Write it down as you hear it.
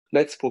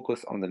Let's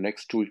focus on the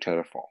next tool,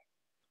 Terraform.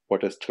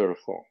 What is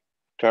Terraform?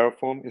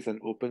 Terraform is an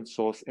open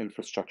source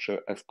infrastructure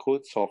as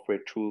code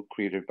software tool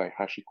created by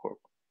HashiCorp.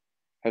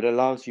 It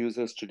allows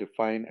users to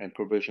define and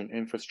provision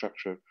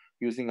infrastructure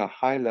using a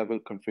high-level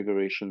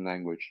configuration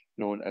language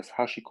known as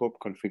HashiCorp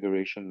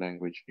Configuration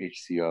Language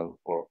 (HCL)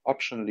 or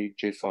optionally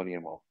JSON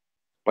YAML.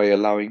 By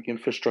allowing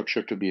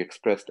infrastructure to be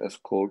expressed as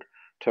code,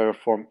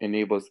 Terraform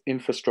enables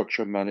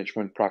infrastructure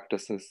management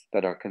practices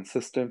that are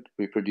consistent,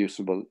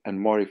 reproducible, and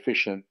more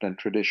efficient than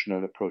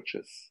traditional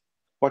approaches.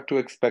 What to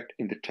expect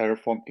in the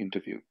Terraform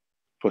interview?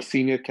 For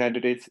senior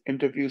candidates,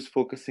 interviews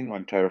focusing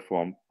on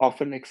Terraform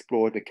often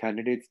explore the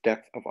candidate's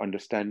depth of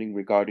understanding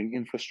regarding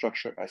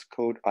infrastructure as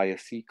code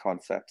 (ISC)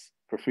 concepts,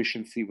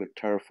 proficiency with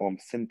Terraform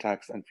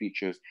syntax and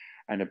features,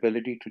 and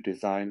ability to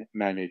design,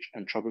 manage,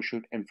 and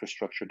troubleshoot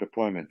infrastructure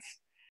deployments.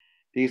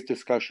 These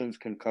discussions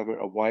can cover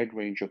a wide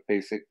range of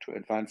basic to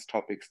advanced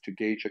topics to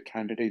gauge a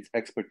candidate's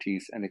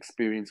expertise and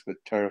experience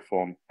with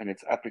Terraform and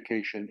its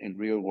application in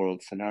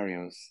real-world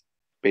scenarios.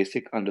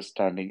 Basic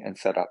understanding and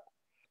setup.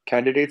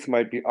 Candidates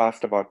might be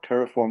asked about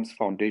Terraform's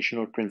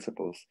foundational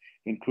principles,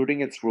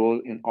 including its role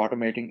in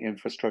automating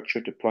infrastructure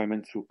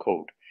deployment through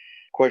code.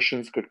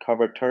 Questions could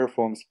cover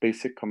Terraform's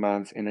basic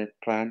commands in it: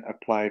 plan,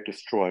 apply,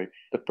 destroy,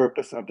 the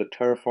purpose of the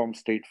Terraform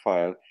state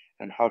file,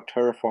 and how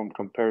Terraform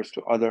compares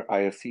to other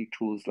ISC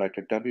tools like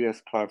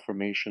AWS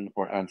CloudFormation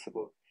or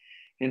Ansible.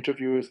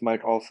 Interviewers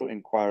might also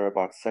inquire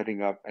about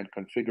setting up and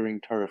configuring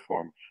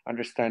Terraform,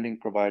 understanding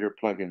provider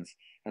plugins,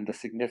 and the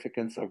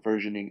significance of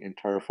versioning in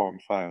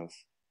Terraform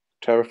files.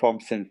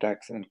 Terraform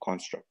syntax and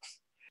constructs.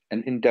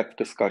 An in-depth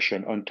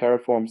discussion on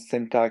Terraform's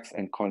syntax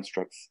and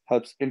constructs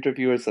helps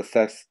interviewers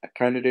assess a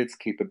candidate's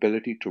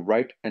capability to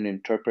write and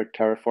interpret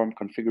Terraform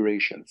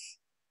configurations.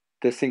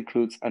 This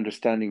includes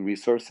understanding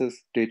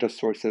resources, data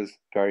sources,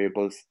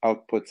 variables,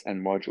 outputs,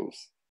 and modules.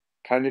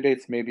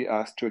 Candidates may be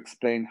asked to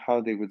explain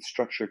how they would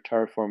structure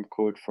Terraform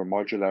code for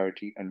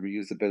modularity and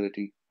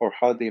reusability, or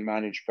how they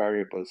manage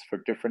variables for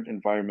different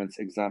environments,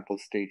 example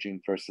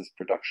staging versus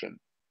production.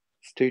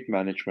 State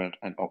management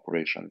and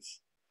operations.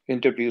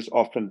 Interviews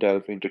often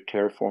delve into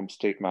Terraform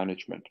state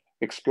management,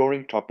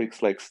 exploring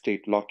topics like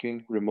state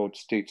locking, remote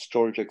state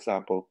storage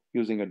example,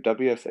 using a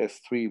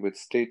WSS3 with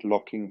state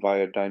locking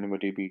via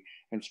DynamoDB,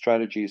 and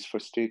strategies for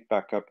state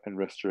backup and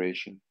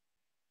restoration.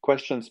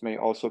 Questions may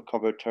also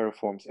cover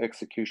Terraform's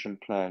execution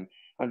plan,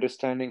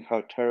 understanding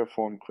how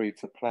Terraform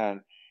creates a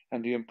plan,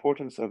 and the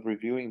importance of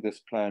reviewing this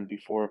plan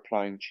before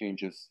applying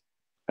changes.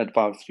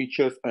 Advanced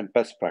features and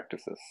best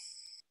practices.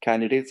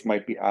 Candidates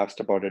might be asked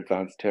about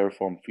advanced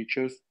Terraform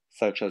features,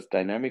 such as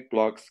dynamic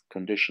blocks,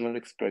 conditional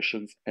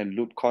expressions, and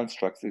loop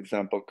constructs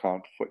example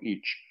count for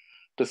each.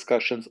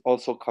 Discussions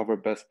also cover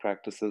best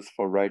practices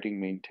for writing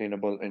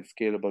maintainable and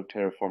scalable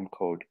Terraform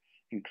code,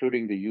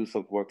 including the use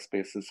of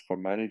workspaces for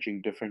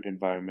managing different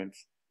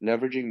environments,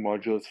 leveraging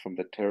modules from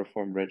the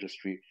Terraform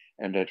registry,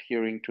 and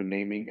adhering to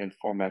naming and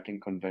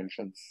formatting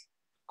conventions.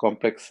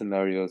 Complex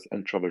scenarios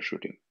and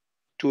troubleshooting.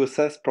 To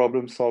assess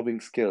problem-solving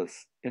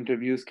skills,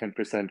 interviews can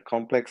present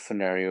complex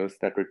scenarios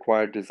that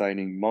require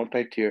designing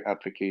multi-tier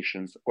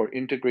applications or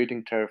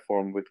integrating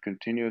Terraform with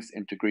continuous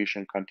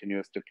integration,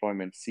 continuous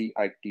deployment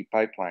 (CID)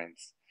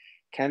 pipelines.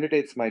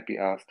 Candidates might be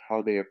asked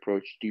how they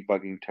approach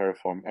debugging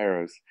Terraform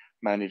errors,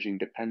 managing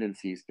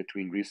dependencies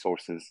between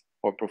resources,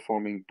 or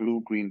performing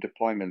blue-green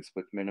deployments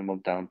with minimal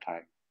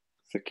downtime.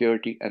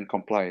 Security and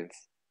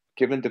compliance.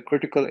 Given the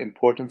critical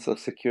importance of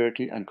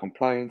security and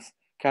compliance,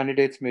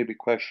 candidates may be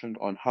questioned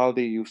on how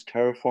they use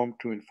Terraform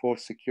to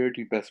enforce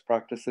security best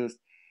practices,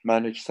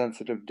 manage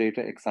sensitive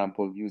data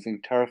example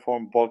using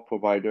Terraform Vault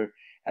Provider,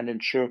 and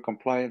ensure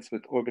compliance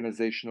with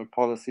organizational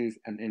policies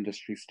and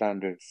industry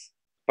standards.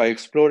 By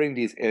exploring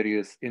these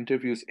areas,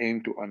 interviews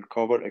aim to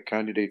uncover a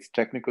candidate's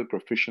technical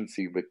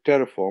proficiency with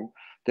Terraform,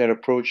 their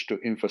approach to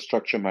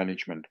infrastructure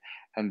management,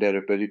 and their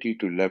ability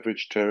to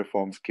leverage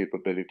Terraform's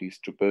capabilities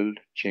to build,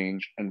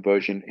 change, and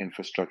version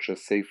infrastructure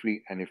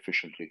safely and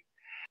efficiently.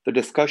 The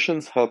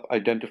discussions help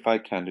identify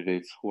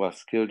candidates who are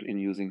skilled in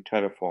using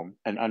Terraform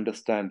and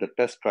understand the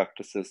best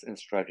practices and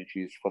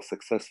strategies for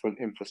successful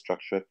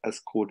infrastructure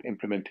as code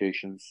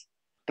implementations.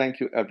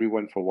 Thank you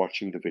everyone for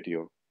watching the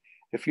video.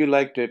 If you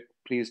liked it,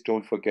 please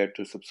don't forget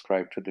to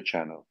subscribe to the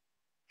channel.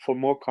 For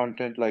more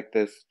content like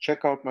this,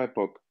 check out my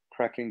book,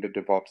 Cracking the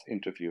DevOps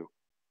Interview.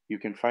 You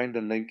can find the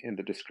link in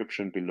the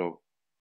description below.